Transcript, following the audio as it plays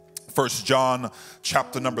First John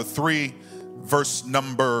chapter number 3, verse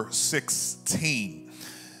number 16.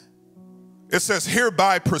 It says,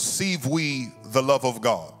 "Hereby perceive we the love of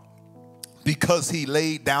God, because he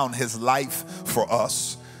laid down his life for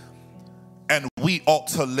us, and we ought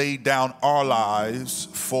to lay down our lives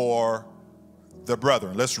for the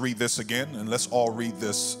brethren." Let's read this again, and let's all read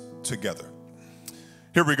this together.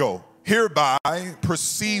 Here we go. "Hereby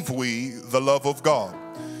perceive we the love of God,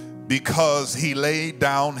 because he laid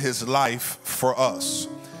down his life for us,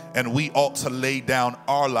 and we ought to lay down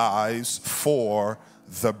our lives for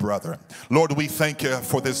the brethren." Lord, we thank you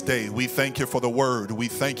for this day. We thank you for the word. We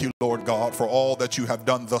thank you, Lord God, for all that you have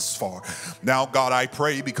done thus far. Now, God, I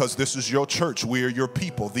pray, because this is your church, we are your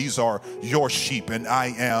people, these are your sheep, and I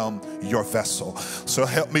am your vessel. So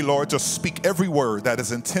help me, Lord, to speak every word that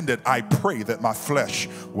is intended. I pray that my flesh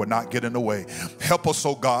will not get in the way. Help us,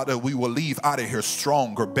 oh God, that we will leave out of here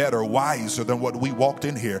stronger, better, wiser than what we walked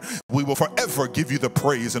in here. We will forever give you the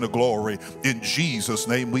praise and the glory. In Jesus'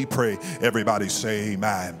 name we pray. Everybody say amen.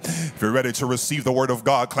 If you're ready to receive the word of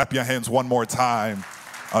God, clap your hands one more time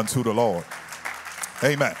unto the Lord.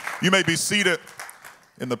 Amen. You may be seated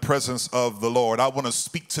in the presence of the Lord. I want to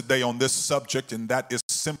speak today on this subject, and that is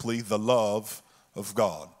simply the love of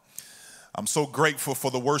God. I'm so grateful for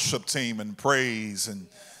the worship team and praise and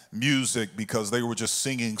music, because they were just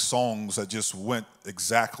singing songs that just went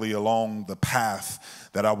exactly along the path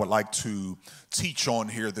that I would like to teach on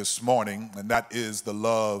here this morning, and that is the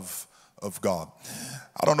love of God.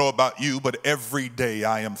 I don't know about you, but every day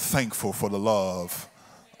I am thankful for the love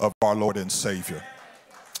of our Lord and Savior.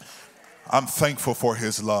 I'm thankful for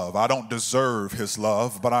his love. I don't deserve his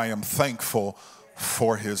love, but I am thankful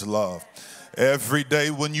for his love. Every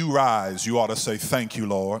day when you rise, you ought to say, "Thank you,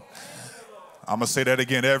 Lord." I'm going to say that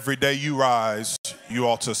again. Every day you rise, you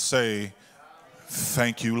ought to say,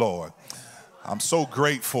 "Thank you, Lord." I'm so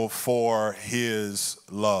grateful for his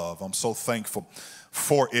love. I'm so thankful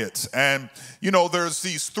for it. And you know, there's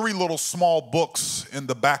these three little small books in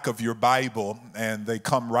the back of your Bible, and they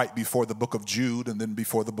come right before the book of Jude and then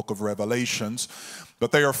before the book of Revelations,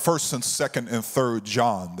 but they are 1st and 2nd and 3rd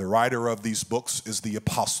John. The writer of these books is the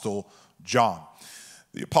Apostle John.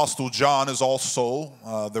 The Apostle John is also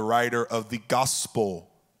the writer of the Gospel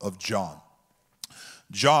of John.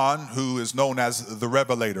 John, who is known as the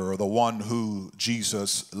Revelator, or the one who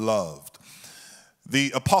Jesus loved.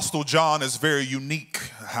 The Apostle John is very unique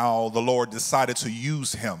how the Lord decided to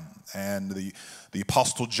use him. And the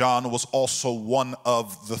Apostle John was also one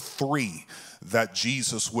of the three that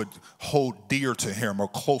Jesus would hold dear to him or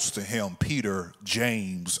close to him: Peter,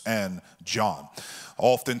 James, and John.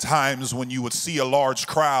 Oftentimes when you would see a large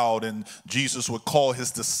crowd, and Jesus would call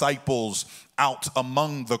his disciples out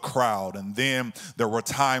among the crowd, and then there were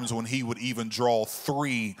times when he would even draw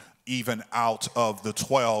 3 even out of the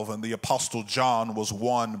 12, and the Apostle John was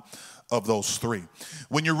one of those 3.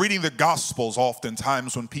 When you're reading the Gospels,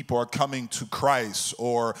 oftentimes when people are coming to Christ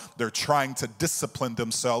or they're trying to discipline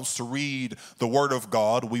themselves to read the Word of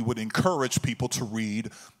God, we would encourage people to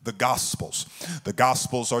read the Gospels. The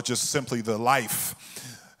Gospels are just simply the life,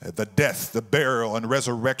 the death, the burial, and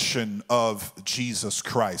resurrection of Jesus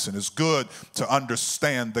Christ. And it's good to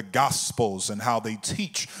understand the Gospels and how they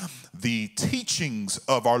teach the teachings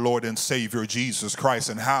of our Lord and Savior Jesus Christ,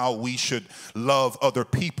 and how we should love other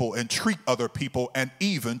people and treat other people and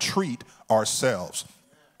even treat ourselves.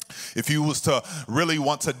 If you was to really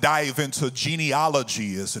want to dive into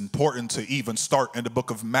genealogy, it's important to even start in the book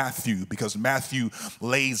of Matthew, because Matthew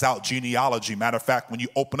lays out genealogy. Matter of fact, when you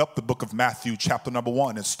open up the book of Matthew, chapter number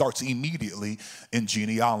 1, it starts immediately in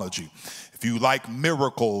genealogy. If you like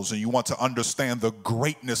miracles and you want to understand the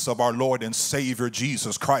greatness of our Lord and Savior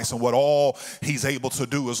Jesus Christ and what all he's able to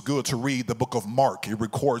do, is good to read the book of Mark. He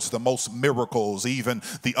records the most miracles. Even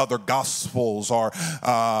the other Gospels are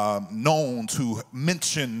known to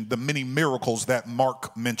mention the many miracles that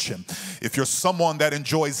Mark mentioned. If you're someone that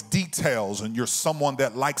enjoys details and you're someone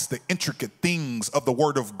that likes the intricate things of the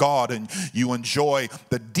Word of God and you enjoy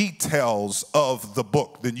the details of the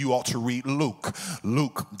book, then you ought to read Luke.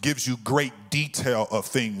 Luke gives you great detail of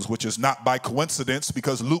things, which is not by coincidence,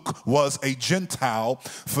 because Luke was a Gentile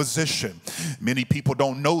physician. Many people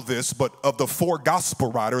don't know this, but of the 4 gospel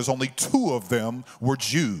writers, only 2 of them were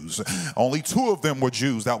Jews. Only 2 of them were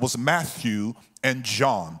Jews. That was Matthew and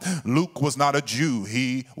John. Luke was not a Jew.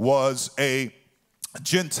 He was a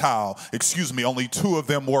Gentile, only 2 of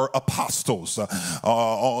them were apostles.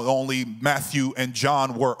 Only Matthew and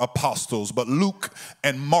John were apostles, but Luke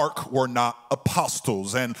and Mark were not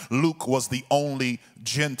apostles, and Luke was the only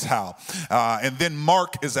Gentile. And then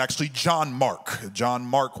Mark is actually John Mark. John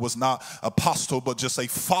Mark was not apostle, but just a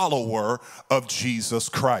follower of Jesus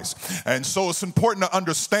Christ. And so it's important to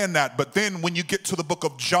understand that. But then when you get to the book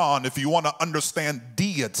of John, if you want to understand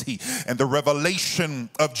deity and the revelation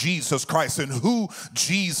of Jesus Christ and who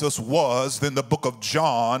Jesus was, then the book of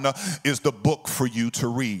John is the book for you to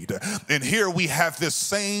read. And here we have this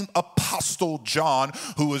same apostle John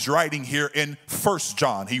who is writing here in 1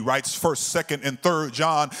 John. He writes 1st, 2nd, and 3rd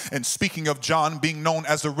John. And speaking of John being known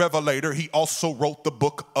as a revelator, he also wrote the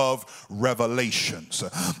book of Revelations.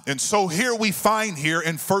 And so here we find here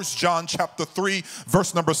in 1 John chapter 3,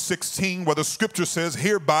 verse number 16, where the scripture says,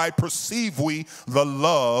 hereby perceive we the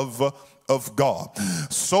love of God.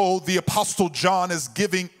 So the apostle John is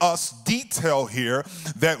giving us detail here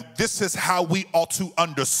that this is how we ought to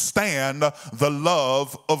understand the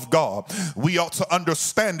love of God. We ought to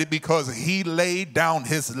understand it because he laid down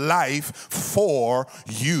his life for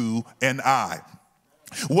you and I.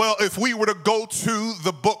 Well, if we were to go to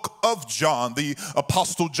the book of John, the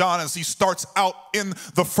apostle John, as he starts out in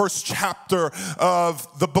the first chapter of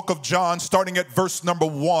the book of John, starting at verse number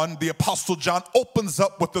 1, the apostle John opens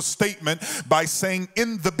up with a statement by saying,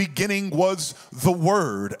 in the beginning was the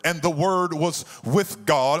Word, and the Word was with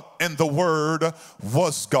God, and the Word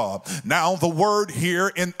was God. Now, the word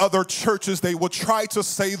here in other churches, they will try to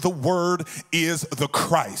say the Word is the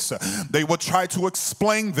Christ. They will try to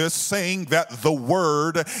explain this saying that the Word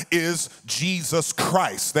is Jesus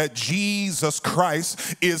Christ, that Jesus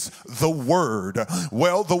Christ is the Word.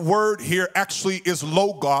 Well, the word here actually is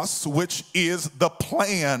logos, which is the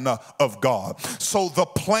plan of God. So the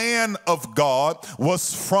plan of God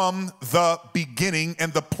was from the beginning,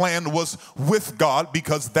 and the plan was with God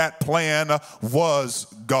because that plan was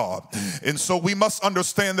God. And so we must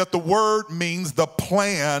understand that the word means the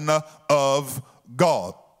plan of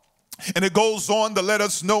God. And it goes on to let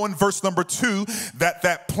us know in verse number 2 that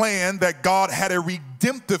that plan, that God had a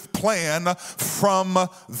redemptive plan from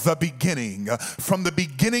the beginning. From the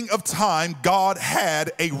beginning of time, God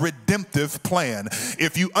had a redemptive plan.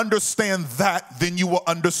 If you understand that, then you will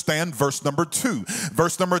understand verse number 2.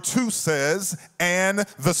 Verse number 2 says, and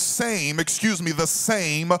the same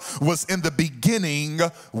was in the beginning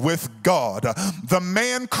with God. The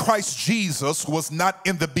man Christ Jesus was not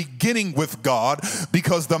in the beginning with God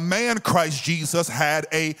because the man Christ Jesus had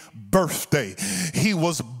a birthday. He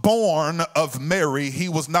was born of Mary. He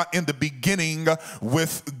was not in the beginning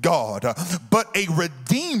with God. But a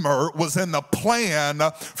Redeemer was in the plan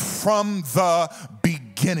from the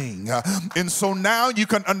beginning. And so now you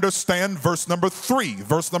can understand verse number 3.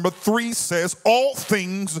 Verse number 3 says, all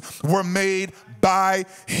things were made by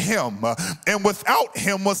him, and without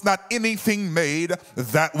him was not anything made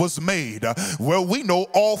that was made. Well, we know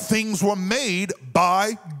all things were made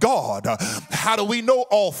by God. How do we know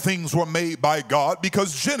all things were made by God?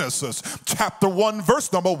 Because Genesis chapter 1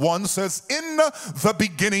 verse number 1 says, in the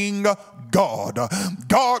beginning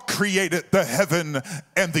God created the heaven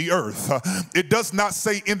and the earth. It does not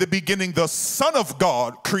say in the beginning the Son of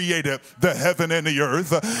God created the heaven and the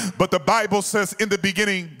earth, but the Bible says in the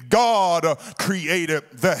beginning God created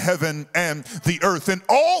the heaven and the earth, and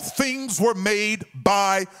all things were made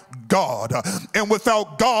by God, and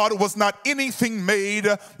without God was not anything made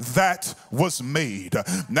that was made.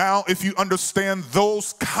 Now, if you understand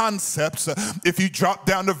those concepts, if you drop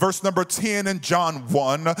down to verse number 10 in John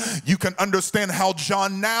 1, you can understand how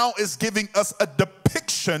John now is giving us a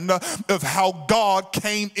depiction of how God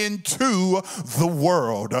came into the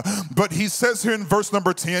world. But he says here in verse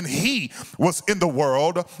number 10, he was in the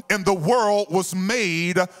world, and the world was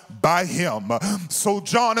made by him. So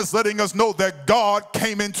John is letting us know that God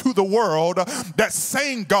came into the world, that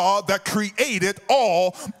same God that created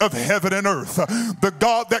all of heaven and earth. The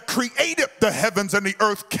God that created the heavens and the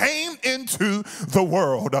earth came into the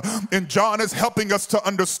world. And John is helping us to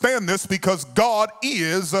understand this because God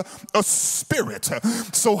is a spirit.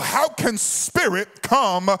 So how can spirit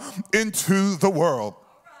come into the world?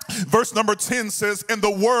 Verse number 10 says, and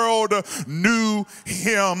the world knew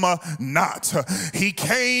him not. He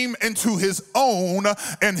came into his own,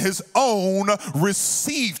 and his own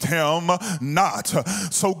received him not.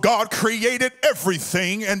 So God created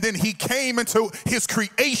everything, and then he came into his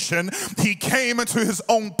creation. He came into his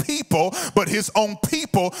own people, but his own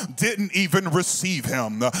people didn't even receive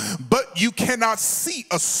him. But you cannot see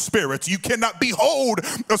a spirit. You cannot behold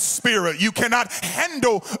a spirit. You cannot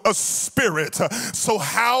handle a spirit. So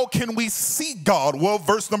how can we see God? Well,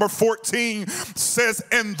 verse number 14 says,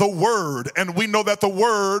 and the Word, and we know that the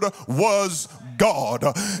Word was God.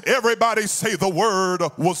 Everybody say the Word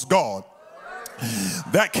was God.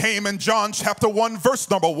 That came in John chapter 1, verse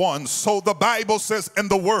number 1. So the Bible says, and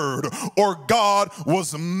the Word, or God,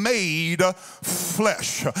 was made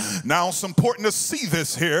flesh. Now it's important to see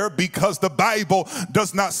this here because the Bible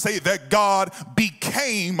does not say that God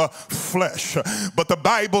became flesh, but the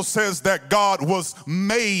Bible says that God was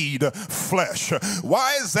made flesh.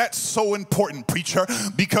 Why is that so important, preacher?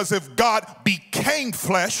 Because if God became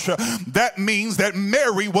flesh, that means that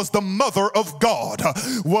Mary was the mother of God.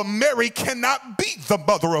 Well, Mary cannot be the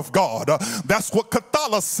mother of God. That's what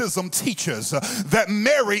Catholicism teaches, that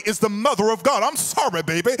Mary is the mother of God. I'm sorry,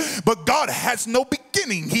 baby, but God has no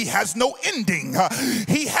beginning. He has no ending.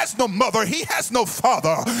 He has no mother. He has no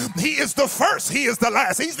father. He is the first. He is the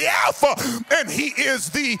last. He's the Alpha and he is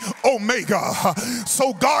the Omega.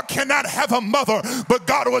 So God cannot have a mother, but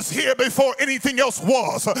God was here before anything else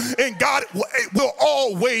was, and God will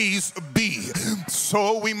always be.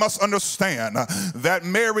 So we must understand that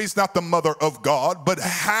Mary's not the mother of God, but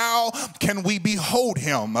how can we behold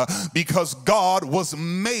him? Because God was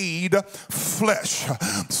made flesh.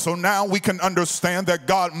 So now we can understand that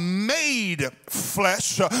God made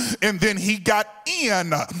flesh and then he got in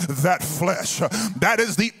that flesh. That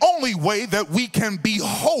is the only way that we can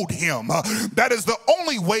behold him. That is the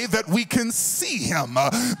only way that we can see him,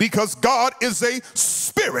 because God is a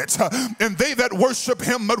spirit, and they that worship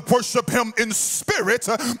him must worship him in spirit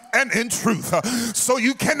and in truth. So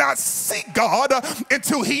you cannot see God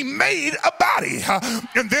until he made a body,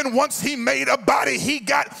 and then once he made a body, he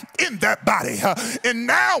got in that body, and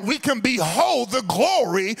now we can behold the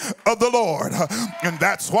glory of the Lord. And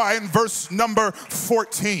that's why in verse number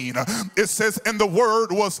 14 it says, and the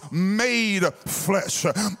Word was made flesh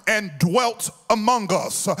and dwelt among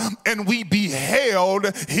us, and we beheld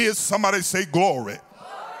his, somebody say glory.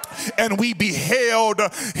 And we beheld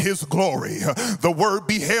his glory. The word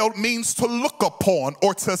beheld means to look upon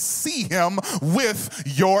or to see him with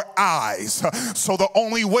your eyes. So the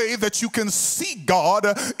only way that you can see God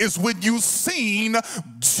is when you've seen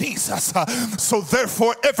Jesus. So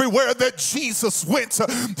therefore, everywhere that Jesus went,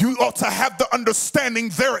 you ought to have the understanding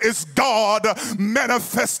there is God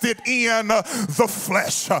manifested in the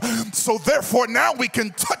flesh. So therefore, now we can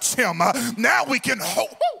touch him. Now we can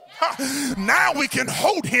hold. Now we can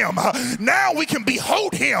hold him. Now we can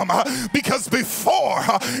behold him, because before,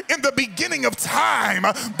 in the beginning of time,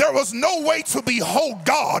 there was no way to behold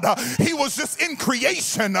God. He was just in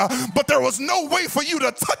creation, but there was no way for you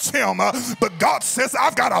to touch him. But God says,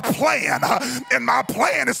 I've got a plan, and my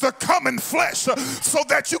plan is to come in flesh so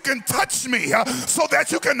that you can touch me, so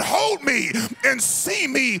that you can hold me and see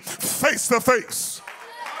me face to face.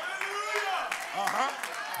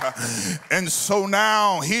 And so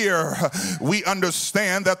now here we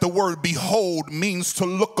understand that the word behold means to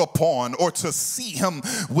look upon or to see him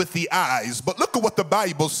with the eyes. But look at what the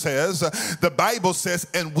Bible says. The Bible says,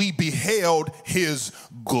 and we beheld his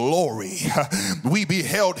glory. We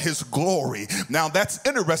beheld his glory. Now that's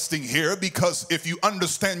interesting here, because if you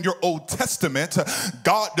understand your Old Testament,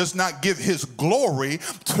 God does not give his glory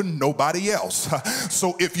to nobody else.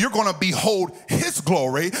 So if you're going to behold his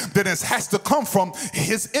glory, then it has to come from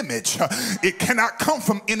his image. It cannot come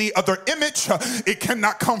from any other image. It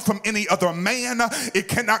cannot come from any other man. It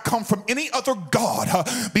cannot come from any other God,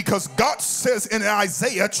 because God says in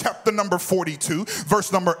Isaiah chapter number 42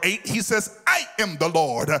 verse number 8, he says, I am the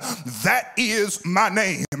Lord, that is my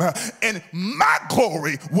name, and my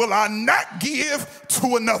glory will I not give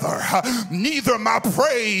to another, neither my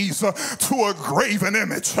praise to a graven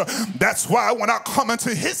image. That's why when I come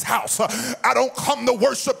into his house, I don't come to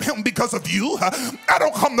worship him because of you. I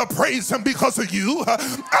don't come to praise him because of you.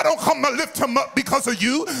 I don't come to lift him up because of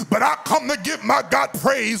you, but I come to give my God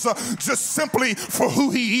praise just simply for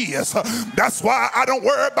who he is. That's why I don't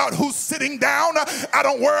worry about who's sitting down. I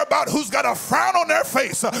don't worry about who's got a frown on their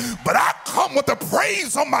face, but I come with the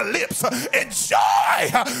praise on my lips and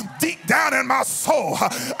joy deep down in my soul.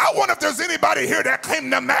 I wonder if there's anybody here that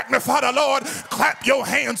came to magnify the Lord. Clap your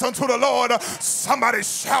hands unto the Lord. Somebody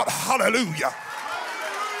shout hallelujah.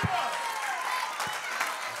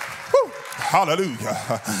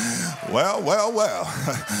 Hallelujah. Well.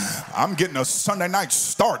 I'm getting a Sunday night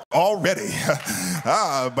start already.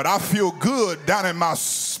 But I feel good down in my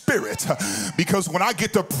spirit, because when I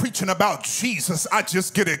get to preaching about Jesus, I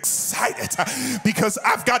just get excited, because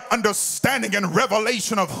I've got understanding and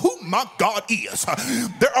revelation of who my God is.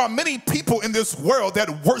 There are many people in this world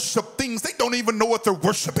that worship things. They don't even know what they're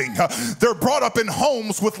worshiping. They're brought up in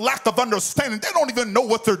homes with lack of understanding. They don't even know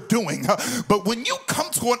what they're doing. But when you come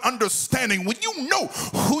to an understanding, when you know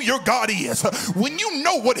who your God is, when you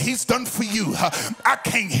know what he's done for you, I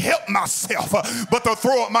can't help myself but to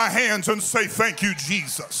throw up my hands and say, thank you,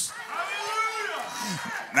 Jesus.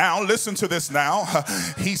 Now, listen to this now.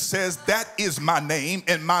 He says, that is my name,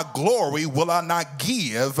 and my glory will I not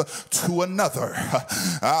give to another.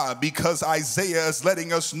 Because Isaiah is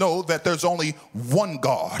letting us know that there's only one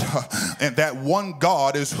God, and that one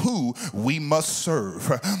God is who we must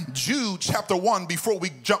serve. Jude chapter 1, before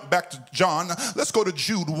we jump back to John, let's go to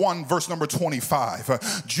Jude 1, verse number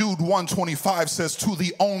 25. Jude 1:25 says, to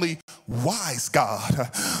the only wise God,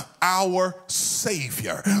 our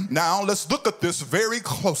Savior. Now, let's look at this very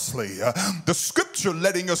closely. The scripture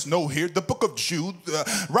letting us know here, the book of Jude,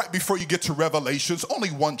 right before you get to Revelations, only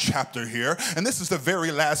one chapter here, and this is the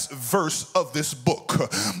very last verse of this book.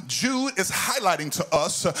 Jude is highlighting to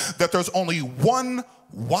us that there's only one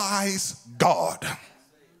wise God.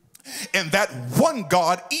 And that one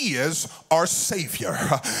God is our Savior.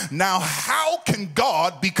 Now, how can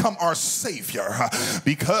God become our Savior?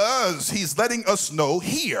 Because he's letting us know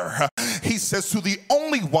here. He says, to the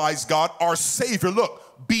only wise God, our Savior,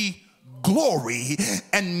 look, be glory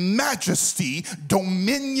and majesty,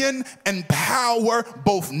 dominion and power,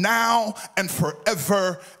 both now and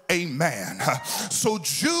forever. Amen. So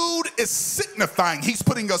Jude is signifying, he's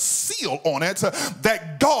putting a seal on it,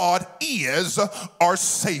 that God is our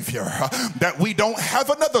Savior. That we don't have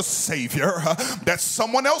another Savior, that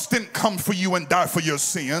someone else didn't come for you and die for your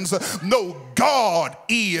sins. No, God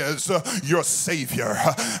is your Savior.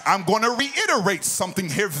 I'm going to reiterate something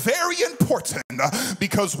here very important,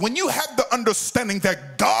 because when you have the understanding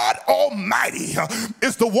that God Almighty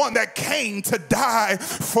is the one that came to die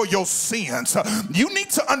for your sins, you need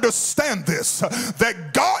to understand this,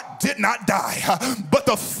 that God did not die, but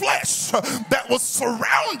the flesh that was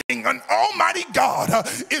surrounding an almighty God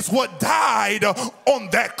is what died on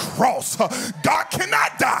that cross. God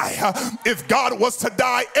cannot die. If God was to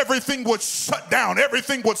die, everything would shut down,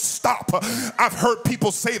 everything would stop. I've heard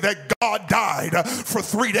people say that God died for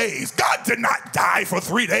 3 days. God did not die for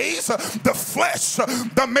 3 days. The flesh,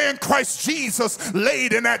 the man Christ Jesus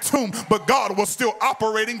laid in that tomb, but God was still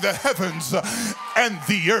operating the heavens and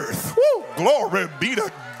the earth. Woo, glory be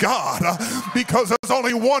to God, because there's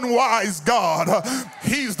only one wise God.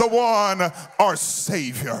 He's the one, our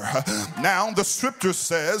Savior. Now, the scripture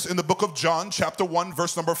says in the book of John, chapter 1,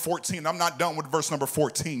 verse number 14, I'm not done with verse number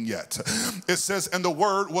 14 yet. It says, and the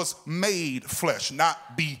word was made flesh,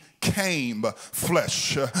 not became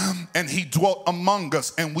flesh, and he dwelt among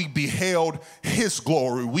us, and we beheld his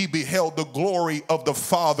glory. We beheld the glory of the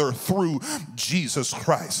Father through Jesus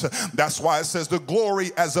Christ. That's why it says the glory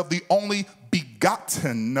as of the only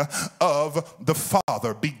begotten of the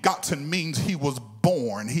Father. Begotten means he was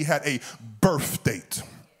born. He had a birth date.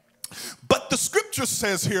 But the scripture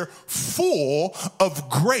says here, full of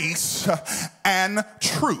grace and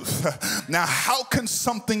truth. Now, how can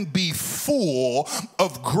something be full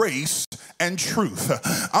of grace and truth?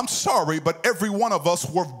 I'm sorry, but every one of us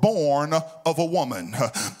were born of a woman.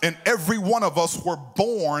 And every one of us were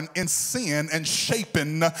born in sin and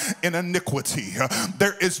shapen in iniquity.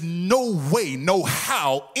 There is no way, no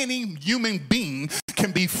how any human being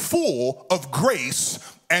can be full of grace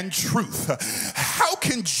and truth. How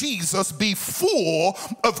can Jesus be full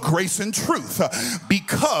of grace and truth?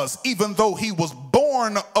 Because even though he was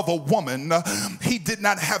born of a woman, he did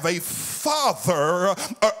not have a father,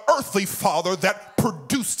 an earthly father that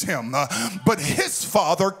produced him, but his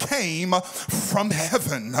father came from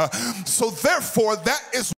heaven. So therefore, that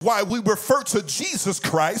is why we refer to Jesus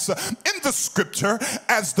Christ in the scripture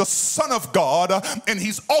as the Son of God, and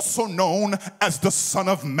he's also known as the Son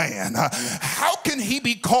of Man. How can he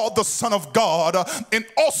be called the Son of God and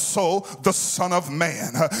also the Son of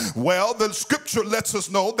Man? Well, the scripture lets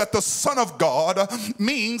us know that the Son of God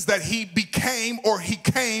means that he became, or he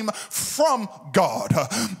came from God.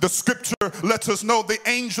 The scripture lets us know the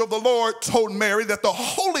angel of the Lord told Mary that the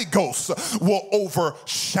Holy Ghost will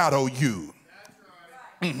overshadow you.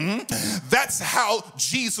 That's how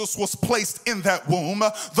Jesus was placed in that womb.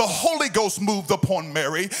 The Holy Ghost moved upon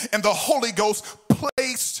Mary, and the Holy Ghost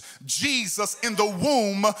placed Jesus in the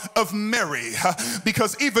womb of Mary,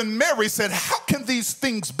 because even Mary said, how can these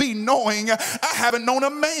things be, knowing I haven't known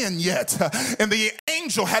a man yet? And the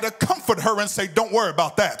angel had to comfort her and say, don't worry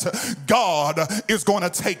about that. God is going to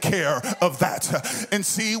take care of that. And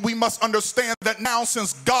see, we must understand that now,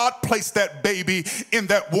 since God placed that baby in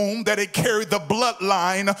that womb, that it carried the bloodline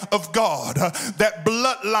bloodline of God. That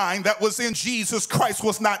bloodline that was in Jesus Christ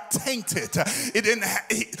was not tainted. It didn't.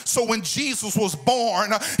 So when Jesus was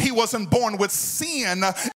born, he wasn't born with sin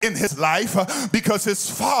in his life because his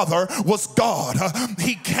father was God.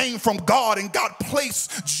 He came from God, and God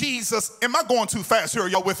placed Jesus. Am I going too fast here?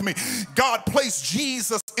 Y'all with me? God placed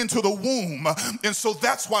Jesus into the womb, and so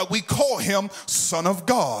that's why we call him Son of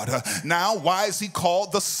God. Now, why is he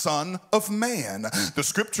called the Son of Man? The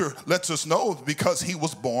scripture lets us know because he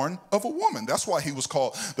was born of a woman. That's why he was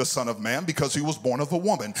called the Son of Man, because he was born of a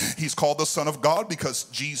woman. He's called the Son of God because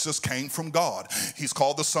Jesus came from God. He's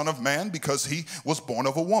called the Son of Man because he was born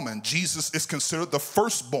of a woman. Jesus is considered the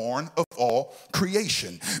firstborn of all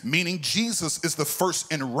creation, meaning Jesus is the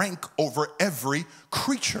first in rank over every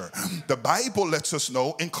creature. The Bible lets us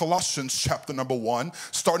know in Colossians chapter number 1,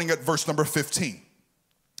 starting at verse number 15.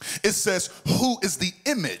 It says, who is the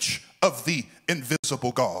image of the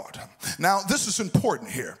invisible God? Now, this is important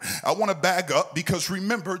here. I want to back up because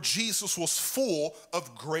remember, Jesus was full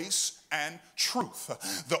of grace and truth.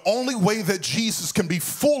 The only way that Jesus can be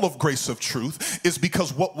full of grace of truth is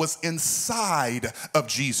because what was inside of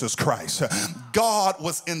Jesus Christ. God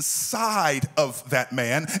was inside of that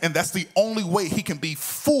man, and that's the only way he can be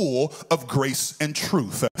full of grace and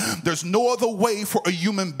truth. There's no other way for a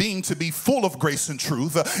human being to be full of grace and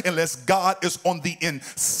truth unless God is on the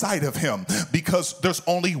inside of him, because there's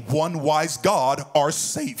only one wise God, our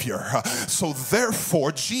Savior. So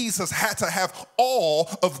therefore, Jesus had to have all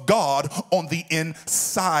of God on the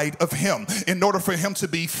inside of him in order for him to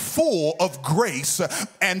be full of grace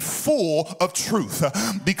and full of truth,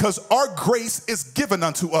 because our grace is given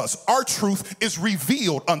unto us, our truth is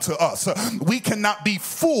revealed unto us. We cannot be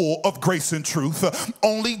full of grace and truth.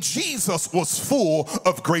 Only Jesus was full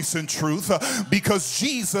of grace and truth, because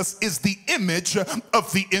Jesus is the image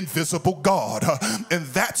of the invisible God. And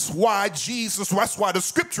that's why the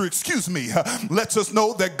scripture, lets us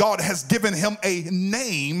know that God has given him a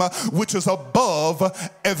name which is above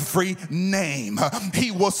every name. He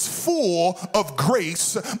was full of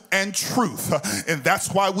grace and truth. And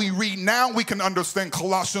that's why we read now, we can understand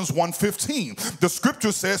Colossians 1:15. The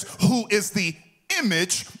scripture says, who is the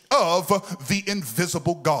image of the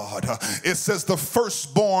invisible God. It says the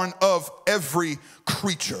firstborn of every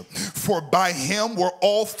creature. For by him were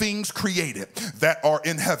all things created that are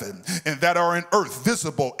in heaven and that are in earth,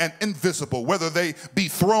 visible and invisible, whether they be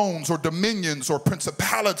thrones or dominions or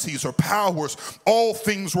principalities or powers. All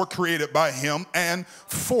things were created by him and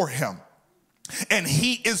for him. And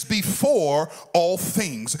he is before all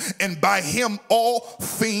things, and by him all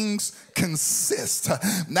things consist.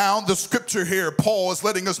 Now the scripture here, Paul is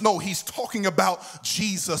letting us know he's talking about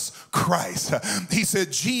Jesus Christ. He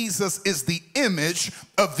said Jesus is the image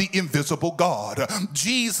of the invisible God.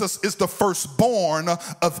 Jesus is the firstborn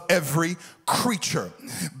of every creature.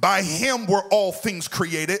 By him were all things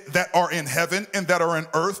created that are in heaven and that are in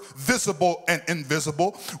earth, visible and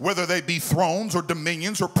invisible, whether they be thrones or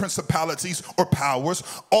dominions or principalities or powers.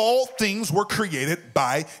 All things were created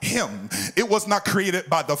by him. It was not created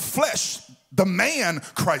by the flesh, the man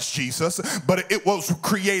Christ Jesus, but it was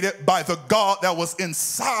created by the God that was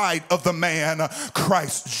inside of the man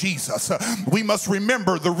Christ Jesus. We must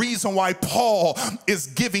remember the reason why Paul is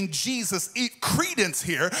giving Jesus credence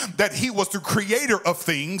here, that he was the creator of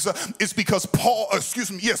things, is because Paul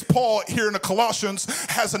here in the Colossians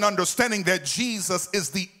has an understanding that Jesus is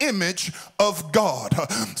the image of God.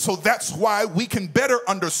 So that's why we can better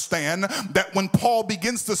understand that when Paul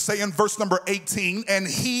begins to say in verse number 18, and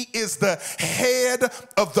he is the head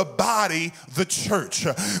of the body, the church.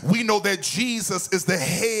 We know that Jesus is the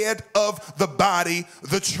head of the body,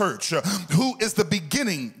 the church, who is the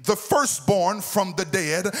beginning, the firstborn from the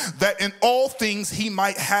dead, that in all things he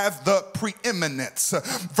might have the preeminence.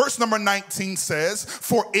 Verse number 19 says,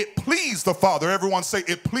 for it pleased the Father. Everyone say,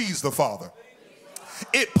 it pleased the Father.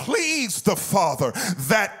 It pleased the Father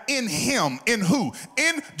that in him, in who?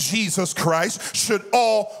 In Jesus Christ should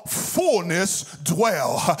all fullness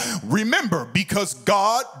dwell. Remember, because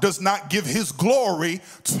God does not give his glory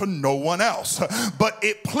to no one else, but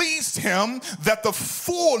it pleased him that the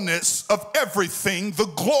fullness of everything,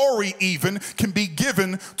 the glory even, can be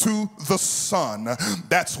given to the Son.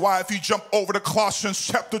 That's why if you jump over to Colossians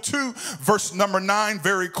chapter 2, verse number 9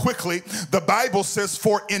 very quickly, the Bible says,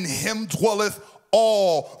 for in him dwelleth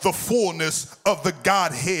all the fullness of the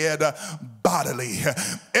Godhead bodily.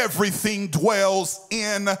 Everything dwells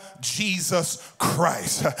in Jesus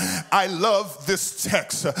Christ. I love this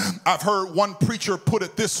text. I've heard one preacher put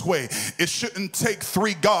it this way: it shouldn't take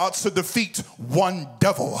 3 gods to defeat 1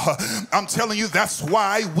 devil. I'm telling you, that's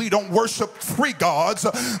why we don't worship 3 gods,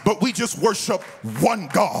 but we just worship 1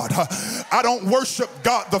 God. I don't worship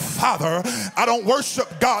God the Father, I don't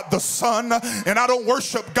worship God the Son, and I don't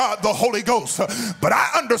worship God the Holy Ghost. But I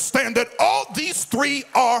understand that all these 3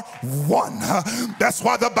 are one. That's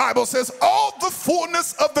why the Bible says all the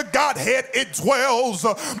fullness of the Godhead, it dwells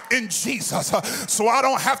in Jesus. So I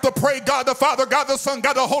don't have to pray God the Father, God the Son,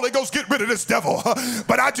 God the Holy Ghost, get rid of this devil.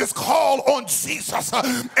 But I just call on Jesus.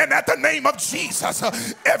 And at the name of Jesus,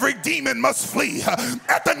 every demon must flee.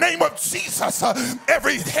 At the name of Jesus,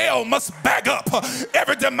 every hell must back up.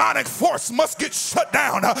 Every demonic force must get shut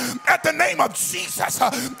down. At the name of Jesus,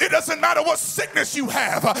 it doesn't matter what sickness you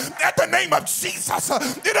have. At the name of Jesus,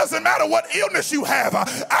 it doesn't matter what illness you have.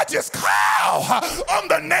 I just call on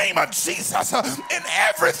the name of Jesus, and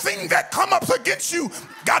everything that come up against you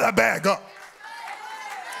gotta bag up.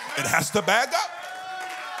 It has to bag up.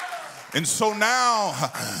 And so now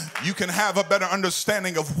you can have a better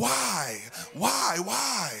understanding of why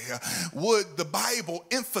would the Bible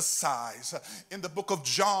emphasize in the book of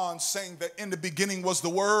John saying that in the beginning was the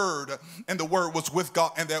Word, and the Word was with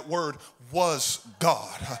God, and that Word was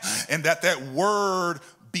God, and that Word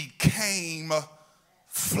became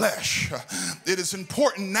flesh. It is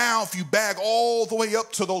important now, if you bag all the way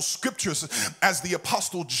up to those scriptures, as the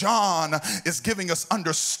Apostle John is giving us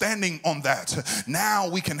understanding on that, now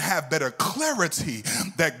we can have better clarity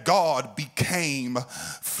that God became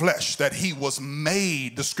flesh, that he was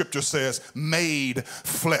made, the scripture says, made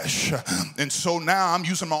flesh. And so now I'm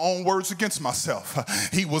using my own words against myself.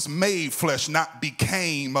 He was made flesh, not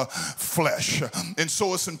became flesh. And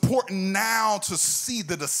so it's important now to see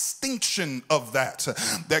the distinction of that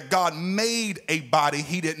God made a body,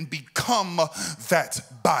 he didn't become that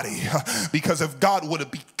body. Because if God would have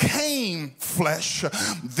became flesh,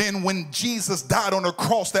 then when Jesus died on the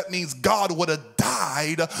cross, that means God would have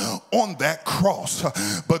died on that cross.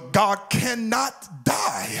 But God cannot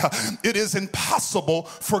die. It is impossible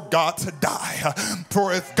for God to die.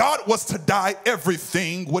 For if God was to die,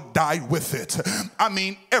 everything would die with it. I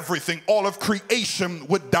mean, everything, all of creation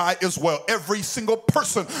would die as well. Every single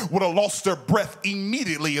person would have lost their breath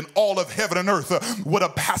immediately, and all of heaven and earth would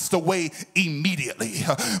have passed away immediately.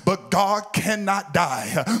 But God cannot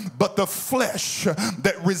die. But the flesh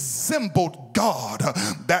that resembled God,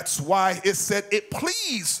 that's why it said it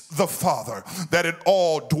pleased the Father that it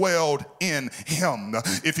all dwelled in him.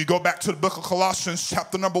 If you go back to the book of Colossians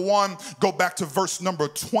chapter number 1, go back to verse number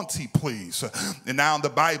 20, please. And now the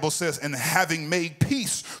Bible says, and having made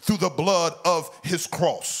peace through the blood of his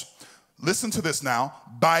cross. Listen to this now.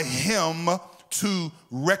 By him to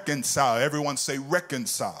reconcile. Everyone say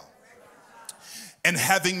reconcile. And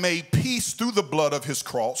having made peace through the blood of his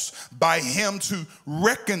cross, by him to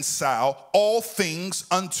reconcile all things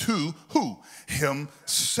unto who?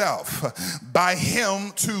 Himself. By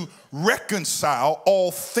him to reconcile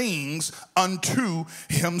all things unto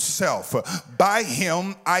himself. By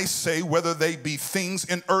him, I say, whether they be things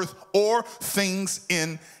in earth or things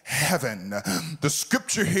in heaven. The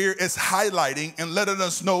scripture here is highlighting and letting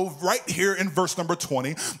us know right here in verse number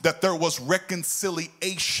 20 that there was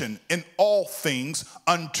reconciliation in all things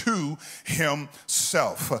unto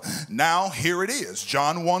himself. Now here it is,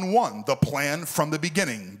 John 1:1, the plan from the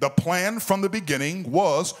beginning. The plan from the beginning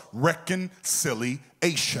was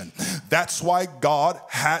reconciliation. That's why God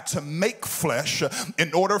had to make flesh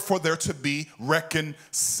in order for there to be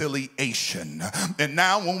reconciliation. And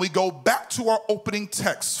now when we go back to our opening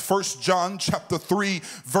text, 1 John chapter 3,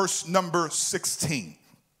 verse number 16.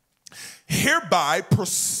 Hereby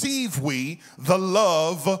perceive we the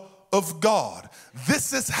love of God.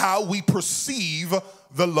 This is how we perceive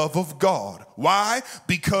the love of God. Why?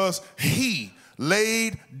 Because he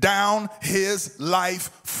laid down his life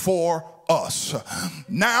for us.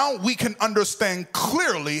 Now we can understand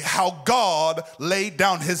clearly how God laid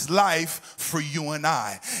down his life for you and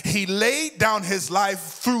I. He laid down his life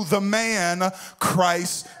through the man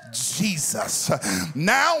Christ Jesus.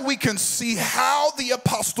 Now we can see how the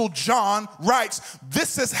Apostle John writes,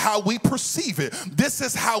 this is how we perceive it. This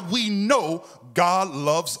is how we know God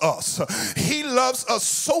loves us. He loves us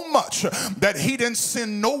so much that he didn't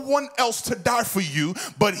send no one else to die for you,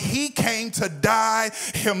 but he came to die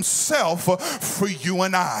himself for you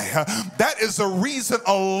and I. That is a reason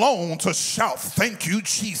alone to shout, thank you,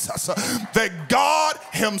 Jesus. That God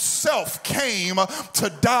himself came to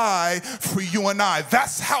die for you and I.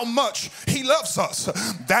 That's how how much he loves us.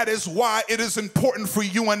 That is why it is important for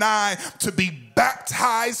you and I to be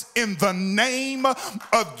baptized in the name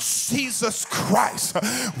of Jesus Christ.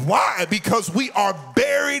 Why? Because we are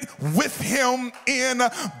buried with him in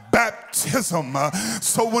baptism.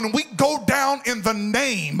 So when we go down in the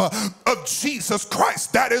name of Jesus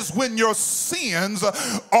Christ, that is when your sins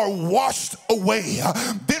are washed away.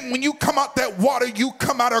 Then when you come out that water, you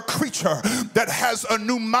come out a creature that has a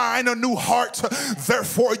new mind, a new heart.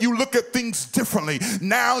 Therefore, you look at things differently.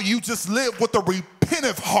 Now you just live with a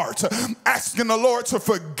repentant heart, asking the Lord to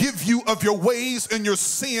forgive you of your ways and your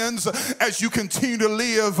sins as you continue to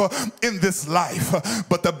live in this life.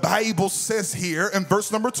 But the Bible says here in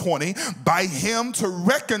verse number 20, by him to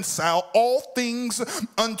reconcile all things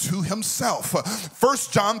unto himself. 1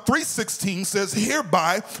 John 3:16 says,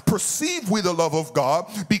 hereby perceive we the love of God,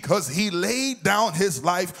 because he laid down his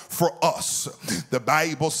life for us. The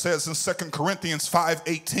Bible says in 2 Corinthians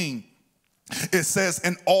 5:18, it says,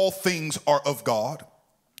 and all things are of God,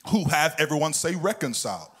 who have, everyone say,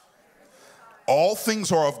 reconciled. All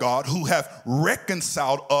things are of God, who have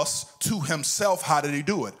reconciled us to himself. How did he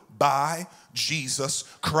do it? By Jesus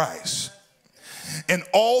Christ. And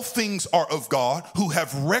all things are of God, who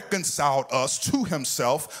have reconciled us to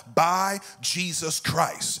himself by Jesus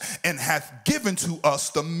Christ, and hath given to us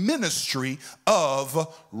the ministry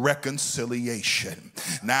of reconciliation.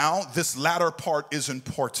 Now, this latter part is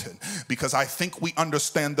important, because I think we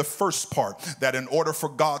understand the first part, that in order for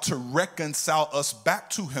God to reconcile us back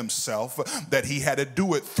to himself, that he had to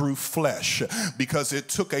do it through flesh, because it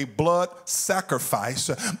took a blood sacrifice,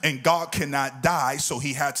 and God cannot die, so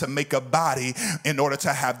he had to make a body in order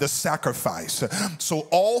to have the sacrifice. So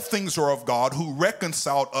all things are of God, who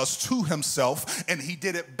reconciled us to himself, and he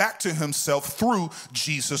did it back to himself through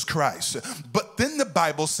Jesus Christ. But then the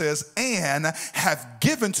Bible says, and have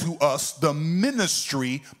given to us the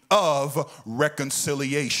ministry of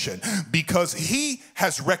reconciliation. Because he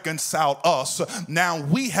has reconciled us, now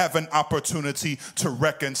we have an opportunity to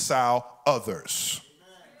reconcile others.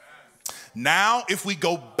 Now, if we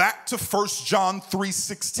go back to 1 John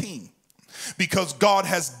 3:16, because God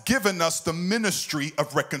has given us the ministry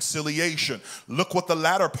of reconciliation. Look what the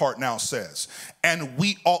latter part now says. And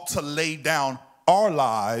we ought to lay down our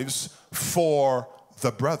lives for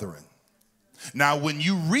the brethren. Now, when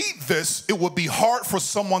you read this, it would be hard for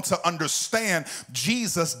someone to understand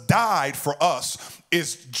Jesus died for us.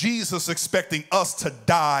 Is Jesus expecting us to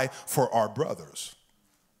die for our brothers?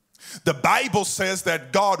 The Bible says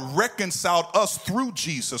that God reconciled us through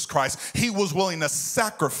Jesus Christ. He was willing to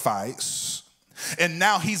sacrifice, and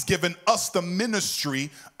now he's given us the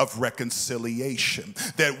ministry of reconciliation,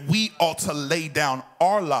 that we ought to lay down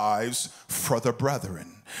our lives for the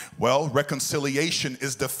brethren. Well, reconciliation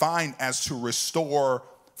is defined as to restore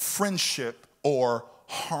friendship or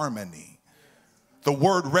harmony. The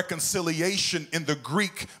word reconciliation in the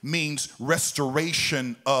Greek means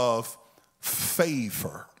restoration of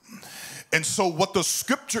favor. And so what the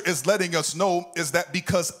scripture is letting us know is that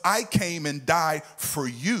because I came and died for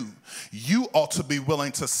you, you ought to be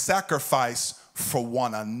willing to sacrifice for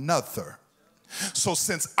one another. So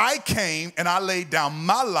since I came and I laid down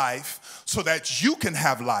my life so that you can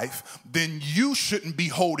have life, then you shouldn't be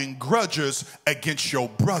holding grudges against your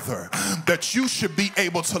brother. That you should be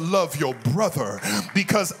able to love your brother.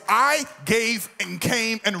 Because I gave and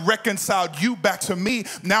came and reconciled you back to me.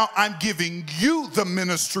 Now I'm giving you the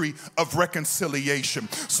ministry of reconciliation.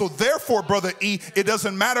 So therefore, Brother E, it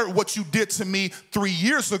doesn't matter what you did to me 3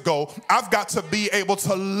 years ago. I've got to be able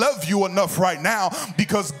to love you enough right now,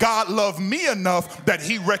 because God loved me enough that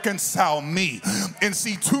he reconciled me. And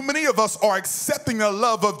see, too many of us are accepting the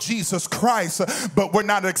love of Jesus Christ, but we're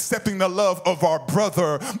not accepting the love of our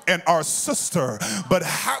brother and our sister. But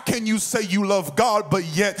how can you say you love God, but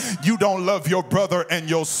yet you don't love your brother and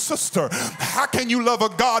your sister? How can you love a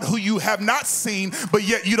God who you have not seen, but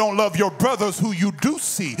yet you don't love your brothers who you do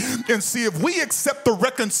see? And see, if we accept the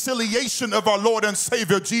reconciliation of our Lord and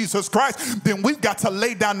Savior Jesus Christ, then we've got to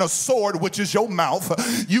lay down the sword, which is your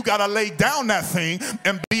mouth. You got to lay down that thing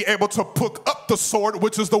and be able to put up the sword,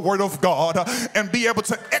 which is the word of God, and be able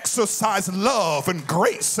to exercise love and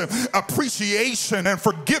grace and appreciation and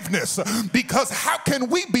forgiveness. Because how can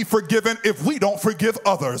we be forgiven if we don't forgive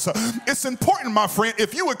others? It's important, my friend,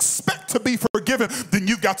 if you expect to be forgiven, then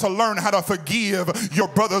you've got to learn how to forgive your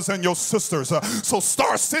brothers and your sisters. So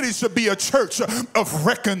Star City should be a church of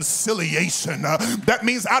reconciliation. That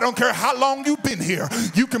means I don't care how long you've been here.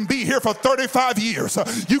 You can be here for 35 years.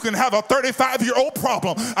 You can have a 35 35-year-old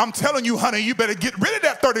problem. I'm telling you, honey, you better get rid of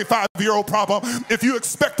that 35-year-old problem if you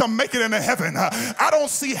expect to make it into heaven. I don't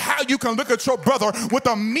see how you can look at your brother with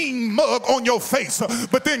a mean mug on your face,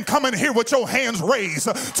 but then come in here with your hands raised,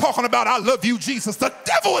 talking about, I love you, Jesus. The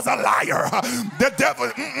devil is a liar. The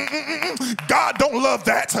devil, God don't love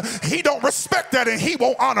that. He don't respect that, and he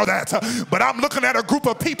won't honor that. But I'm looking at a group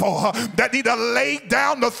of people that need to lay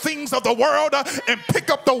down the things of the world and pick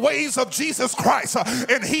up the ways of Jesus Christ.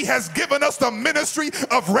 And he has given us the ministry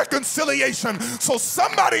of reconciliation. So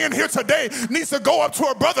somebody in here today needs to go up to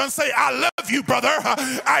a brother and say, I love you, brother.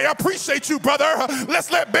 I appreciate you, brother.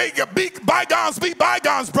 Let's let bygones be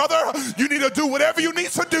bygones, brother. You need to do whatever you need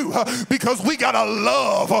to do because we got to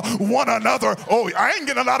love one another. Oh, I ain't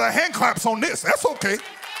getting a lot of hand claps on this. That's okay.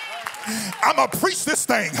 I'm going to preach this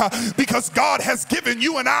thing because God has given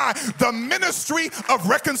you and I the ministry of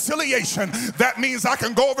reconciliation. That means I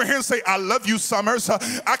can go over here and say, I love you, Summers.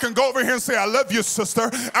 I can go over here and say, I love you, sister.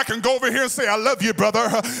 I can go over here and say, I love you, brother.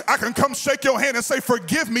 I can come shake your hand and say,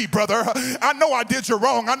 forgive me, brother. I know I did you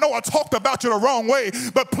wrong. I know I talked about you the wrong way,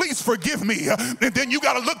 but please forgive me. And then you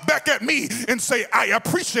got to look back at me and say, I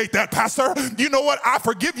appreciate that, Pastor. You know what? I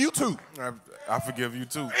forgive you too. I forgive you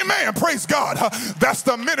too. Amen. Praise God. That's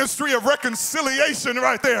the ministry of reconciliation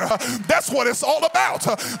right there. That's what it's all about.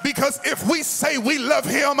 Because if we say we love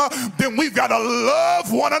him, then we've got to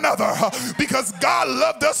love one another. Because God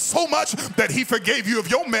loved us so much that he forgave you of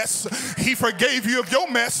your mess. He forgave you of your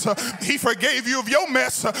mess. He forgave you of your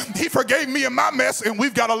mess. He forgave me of my mess. And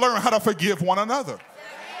we've got to learn how to forgive one another.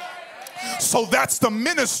 So that's the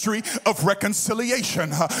ministry of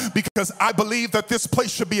reconciliation, because I believe that this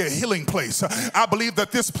place should be a healing place. I believe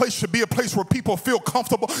that this place should be a place where people feel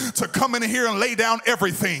comfortable to come in here and lay down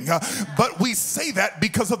everything. But we say that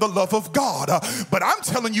because of the love of God. But I'm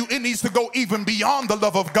telling you, it needs to go even beyond the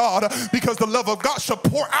love of God, because the love of God should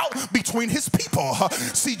pour out between his people.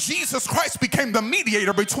 See, Jesus Christ became the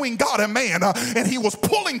mediator between God and man, and he was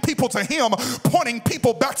pulling people to him, pointing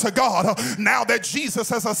people back to God. Now that Jesus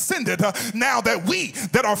has ascended, now that we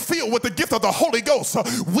that are filled with the gift of the Holy Ghost,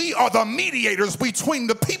 we are the mediators between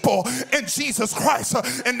the people and Jesus Christ.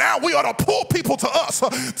 And now we ought to pull people to us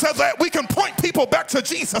so that we can point people back to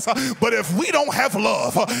Jesus. But if we don't have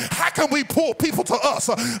love, how can we pull people to us?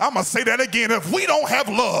 I'm going to say that again. If we don't have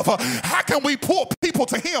love, how can we pull people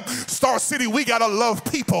to him? Star City, we got to love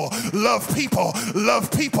people, love people,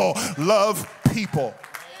 love people, love people.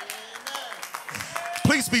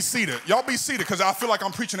 Please be seated. Y'all be seated, because I feel like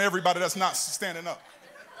I'm preaching to everybody that's not standing up.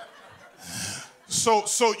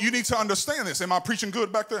 So you need to understand this. Am I preaching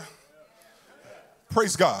good back there?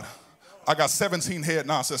 Praise God. I got 17 head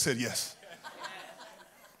nods that said yes.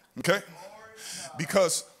 Okay?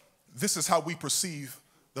 Because this is how we perceive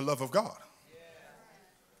the love of God.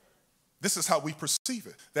 This is how we perceive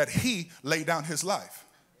it, that he laid down his life.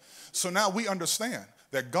 So now we understand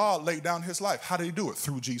that God laid down his life. How did he do it?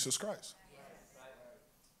 Through Jesus Christ.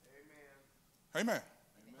 Amen.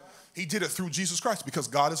 He did it through Jesus Christ, because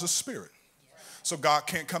God is a spirit. So God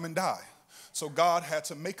can't come and die. So God had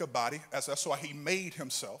to make a body. That's why he made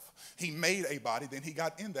himself. He made a body. Then he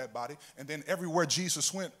got in that body. And then everywhere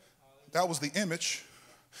Jesus went, that was the image.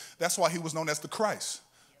 That's why he was known as the Christ,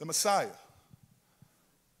 the Messiah,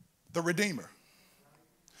 the Redeemer.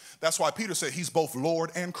 That's why Peter said he's both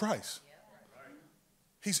Lord and Christ.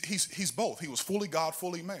 He's both. He was fully God,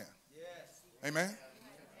 fully man. Amen.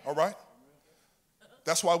 All right.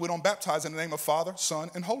 That's why we don't baptize in the name of Father, Son,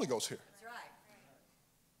 and Holy Ghost here. That's right.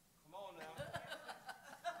 Come on now.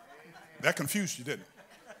 That confused you, didn't it?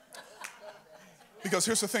 Because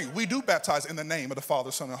here's the thing. We do baptize in the name of the Father,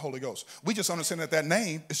 Son, and Holy Ghost. We just understand that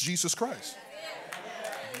name is Jesus Christ.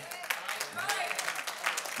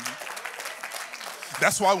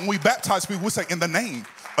 That's why when we baptize people, we say in the name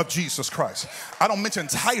of Jesus Christ. I don't mention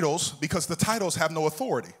titles, because the titles have no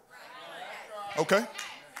authority. Okay?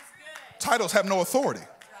 Titles have no authority.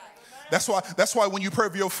 That's why when you pray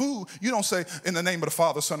for your food, you don't say in the name of the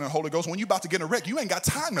Father, Son, and Holy Ghost. When you about to get in a wreck, you ain't got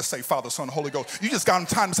time to say Father, Son, and Holy Ghost. You just got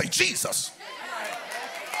time to say Jesus.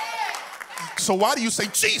 So why do you say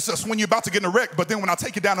Jesus when you're about to get in a wreck? But then when I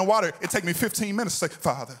take you down in water, it takes me 15 minutes to say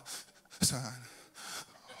Father, Son,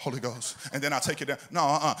 Holy Ghost. And then I take it down. No,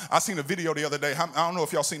 I seen a video the other day. I don't know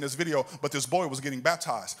if y'all seen this video, but this boy was getting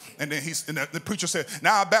baptized. And then the preacher said,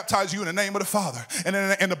 now I baptize you in the name of the Father.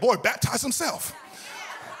 And the boy baptized himself.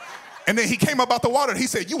 And then he came up out the water and he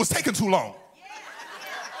said, you was taking too long.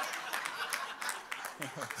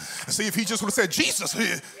 See, if he just would have said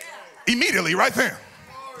Jesus immediately right there.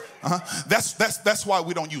 That's why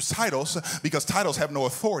we don't use titles, because titles have no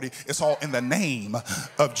authority. It's all in the name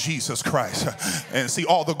of Jesus Christ. And see,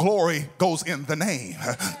 all the glory goes in the name.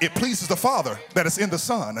 It pleases the Father that is in the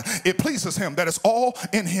Son. It pleases him that is all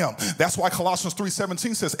in him. That's why Colossians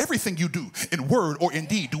 3:17 says, everything you do in word or in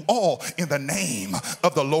deed, do all in the name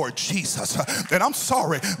of the Lord Jesus. And I'm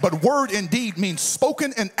sorry, but word and deed means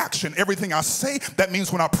spoken in action. Everything I say, that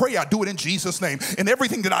means when I pray, I do it in Jesus' name. And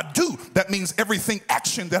everything that I do, that means everything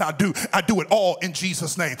action that I do it all in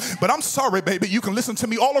Jesus' name. But I'm sorry, baby, you can listen to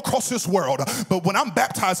me all across this world, but when I'm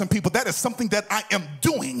baptizing people, that is something that I am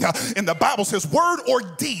doing. And the Bible says word or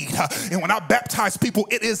deed. And when I baptize people,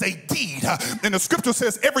 it is a deed. And the scripture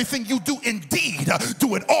says everything you do in deed,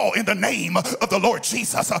 do it all in the name of the Lord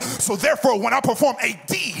Jesus. So therefore, when I perform a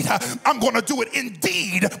deed, I'm going to do it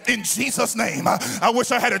indeed in Jesus' name. I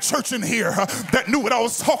wish I had a church in here that knew what I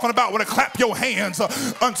was talking about when I clap your hands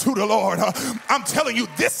unto the Lord. I'm telling you,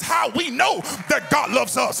 this is how we know that God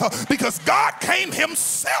loves us, because God came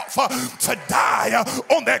himself to die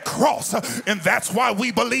on that cross. And that's why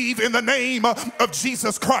we believe in the name of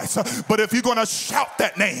Jesus Christ. But if you're going to shout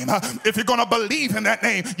that name, if you're going to believe in that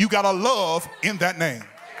name, you got to love in that name.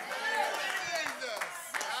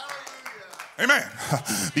 Amen.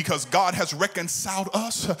 Because God has reconciled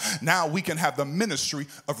us, now we can have the ministry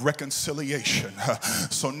of reconciliation.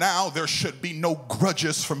 So now there should be no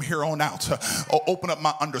grudges from here on out. Open up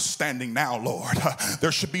my understanding now, Lord.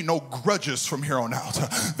 There should be no grudges from here on out.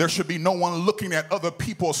 There should be no one looking at other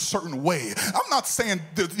people a certain way. I'm not saying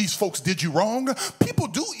that these folks did you wrong. People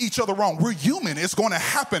do each other wrong. We're human. It's going to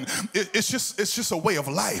happen. It's just a way of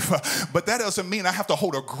life. But that doesn't mean I have to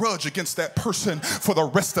hold a grudge against that person for the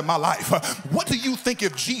rest of my life. What do you think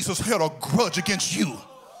if Jesus held a grudge against you?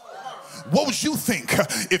 What would you think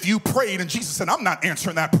if you prayed and Jesus said, I'm not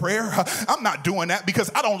answering that prayer. I'm not doing that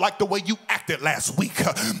because I don't like the way you acted last week.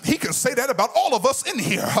 He can say that about all of us in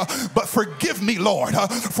here. But forgive me, Lord,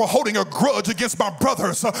 for holding a grudge against my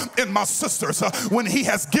brothers and my sisters when he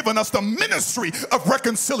has given us the ministry of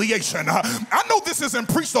reconciliation. I know this isn't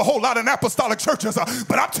preached a whole lot in apostolic churches,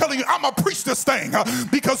 but I'm telling you, I'm going to preach this thing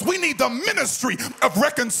because we need the ministry of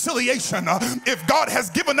reconciliation. If God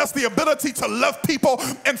has given us the ability to love people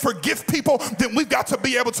and forgive people, then we've got to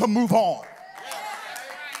be able to move on.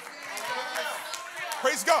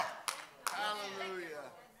 Praise God. Hallelujah.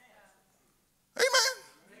 Amen.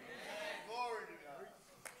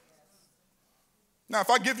 Now, if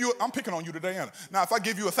I give you, I'm picking on you today, Anna. Now, if I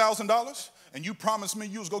give you $1,000 and you promise me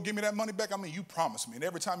you was going to give me that money back, I mean, you promised me. And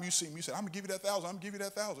every time you see me, you say, I'm going to give you that $1,000, I'm going to give you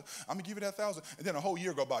that $1,000, I'm going to give you that $1,000. And then a whole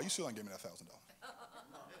year go by, you still ain't give me that $1,000.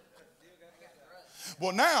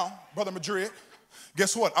 Well, now, Brother Madrid,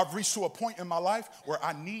 guess what? I've reached to a point in my life where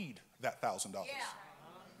I need that $1,000. Yeah.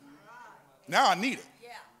 Now I need it. Yeah.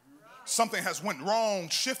 Something has went wrong,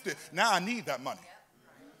 shifted. Now I need that money.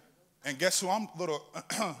 And guess who I'm little,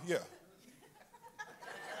 yeah.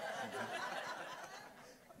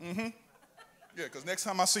 Mm-hmm. Yeah, because next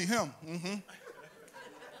time I see him,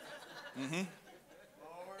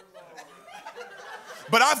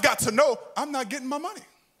 But I've got to know I'm not getting my money.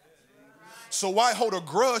 So why hold a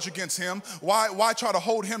grudge against him? Why try to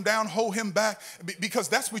hold him down, hold him back? Because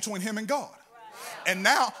that's between him and God. And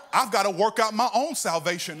now I've got to work out my own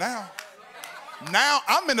salvation now. Now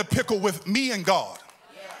I'm in a pickle with me and God.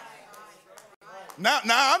 Now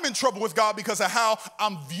I'm in trouble with God because of how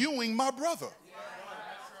I'm viewing my brother.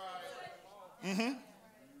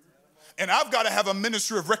 And I've got to have a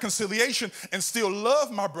ministry of reconciliation and still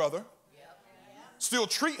love my brother, still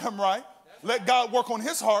treat him right, let God work on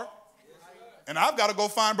his heart. And I've got to go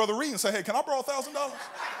find Brother Reed and say, hey, can I borrow $1,000?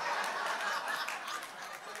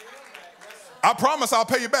 I promise I'll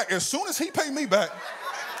pay you back. As soon as he pay me back.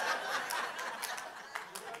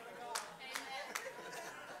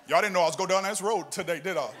 Y'all didn't know I was going down this road today,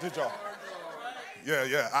 did y'all?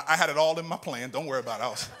 Yeah. I had it all in my plan. Don't worry about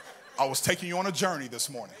it. I was taking you on a journey this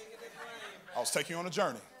morning. I was taking you on a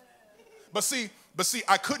journey. But see,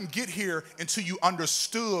 I couldn't get here until you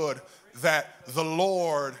understood that the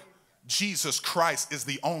Lord Jesus Christ is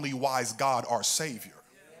the only wise God, our Savior.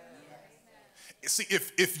 See,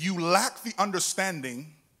 if you lack the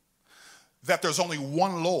understanding that there's only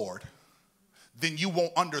one Lord, then you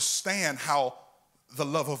won't understand how the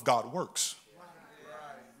love of God works.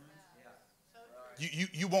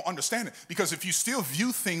 You won't understand it. Because if you still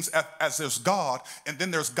view things as there's God, and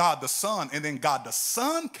then there's God the Son, and then God the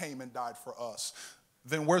Son came and died for us,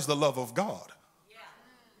 then where's the love of God?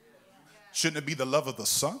 Shouldn't it be the love of the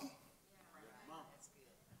Son?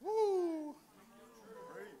 Woo.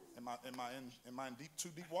 Am I in too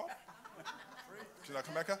deep water? Should I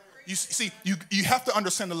come back up? You see, you have to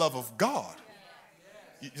understand the love of God.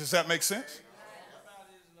 Does that make sense?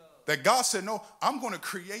 That God said, no, I'm going to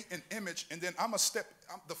create an image, and then I'm going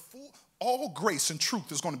to all grace and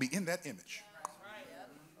truth is going to be in that image.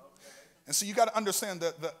 And so you got to understand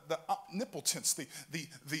the omnipotence, the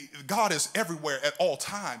God is everywhere at all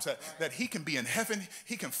times, that he can be in heaven,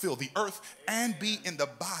 he can fill the earth, and be in the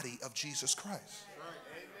body of Jesus Christ.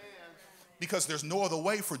 Because there's no other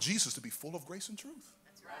way for Jesus to be full of grace and truth.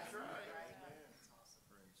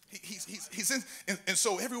 He's in, and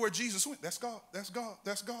so everywhere Jesus went, that's God, that's God,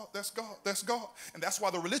 that's God, that's God, that's God. And that's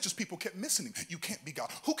why the religious people kept missing him. You can't be God.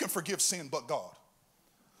 Who can forgive sin but God?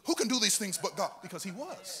 Who can do these things but God? Because he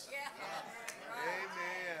was.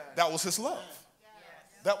 That was his love.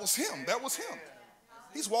 That was him. That was him.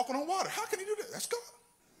 He's walking on water. How can he do that? That's God.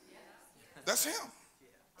 That's him.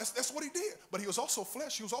 That's what he did. But he was also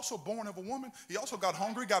flesh. He was also born of a woman. He also got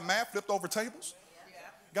hungry, got mad, flipped over tables,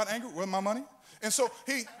 got angry. Where's my money? And so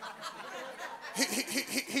he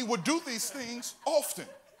would do these things often.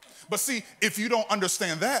 But see, if you don't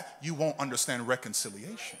understand that, you won't understand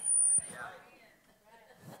reconciliation.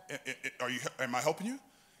 Am I helping you?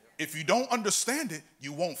 If you don't understand it,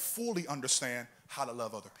 you won't fully understand how to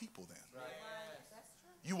love other people then.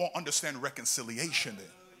 You won't understand reconciliation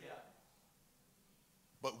then.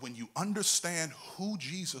 But when you understand who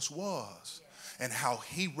Jesus was and how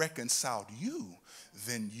he reconciled you,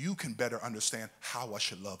 then you can better understand how I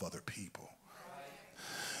should love other people.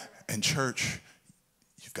 And church,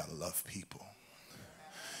 you've got to love people.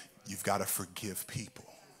 You've got to forgive people.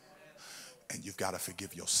 And you've got to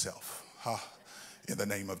forgive yourself. In the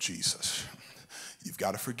name of Jesus. You've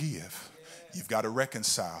got to forgive. You've got to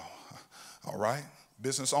reconcile. All right?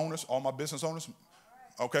 Business owners, all my business owners.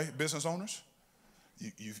 Okay, business owners.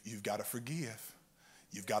 You've got to forgive.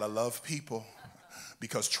 You've got to love people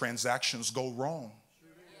because transactions go wrong.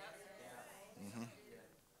 Mm-hmm.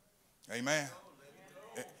 Amen.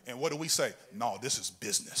 And what do we say? No, this is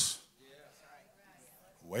business.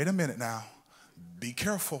 Wait a minute now. Be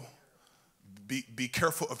careful. Be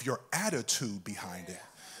careful of your attitude behind it.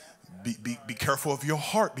 Be careful of your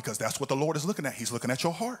heart, because that's what the Lord is looking at. He's looking at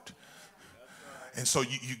your heart. And so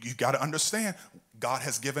you got to understand, God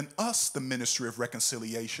has given us the ministry of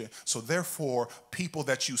reconciliation. So therefore, people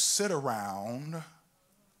that you sit around,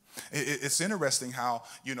 it's interesting how,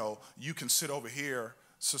 you can sit over here,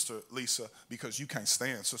 Sister Lisa, because you can't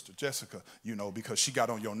stand Sister Jessica, because she got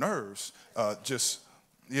on your nerves just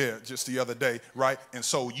the other day, right? And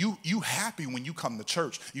so you happy when you come to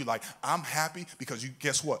church. You like, I'm happy because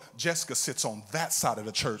guess what? Jessica sits on that side of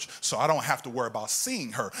the church, so I don't have to worry about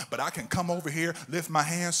seeing her. But I can come over here, lift my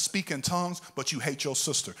hands, speak in tongues, but you hate your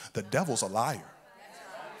sister. The devil's a liar.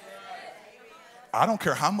 I don't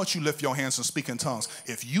care how much you lift your hands and speak in tongues.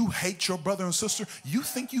 If you hate your brother and sister, you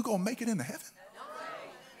think you're going to make it into heaven?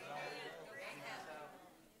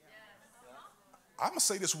 I'm going to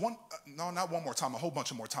say this not one more time, a whole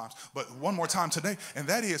bunch of more times, but one more time today, and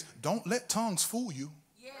that is, don't let tongues fool you.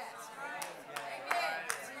 Yes.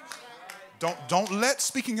 Don't let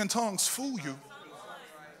speaking in tongues fool you.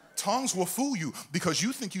 Tongues will fool you because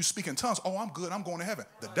you think you speak in tongues. Oh, I'm good, I'm going to heaven.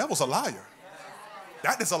 The devil's a liar.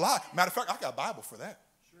 That is a lie. Matter of fact, I got a Bible for that.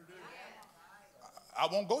 I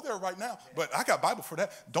won't go there right now, but I got a Bible for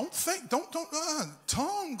that.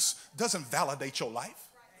 Tongues doesn't validate your life.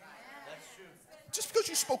 Just because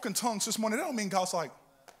you spoke in tongues this morning, that don't mean God's like,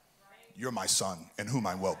 you're my son in whom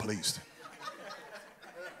I'm well pleased.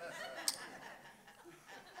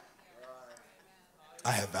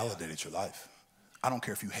 I have validated your life. I don't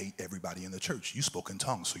care if you hate everybody in the church. You spoke in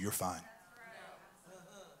tongues, so you're fine.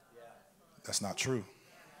 That's not true.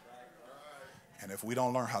 And if we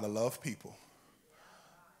don't learn how to love people,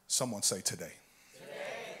 someone say today.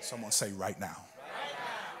 Someone say right now.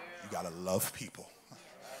 You got to love people.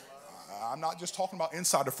 I'm not just talking about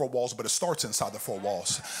inside the four walls, but it starts inside the four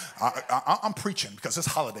walls. I'm preaching because it's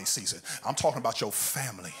holiday season. I'm talking about your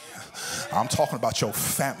family. I'm talking about your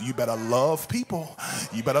family. You better love people.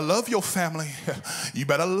 You better love your family. You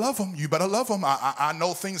better love them. You better love them. I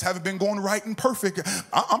know things haven't been going right and perfect.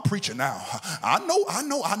 I'm preaching now. I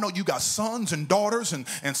know you got sons and daughters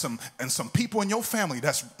and some people in your family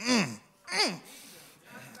that's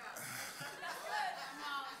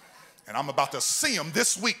And I'm about to see them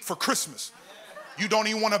this week for Christmas. You don't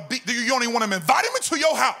even want them invite them into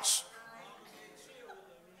your house.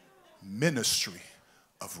 Ministry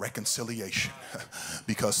of reconciliation.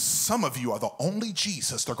 Because some of you are the only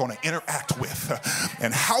Jesus they're going to interact with.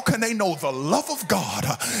 And how can they know the love of God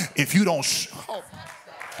if you don't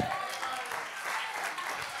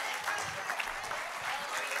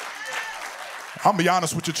I'm gonna be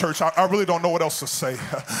honest with you, church. I really don't know what else to say.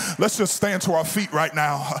 Let's just stand to our feet right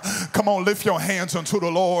now. Come on, lift your hands unto the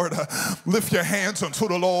Lord. Lift your hands unto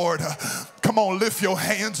the Lord. Come on, lift your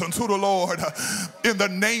hands unto the Lord in the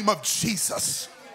name of Jesus.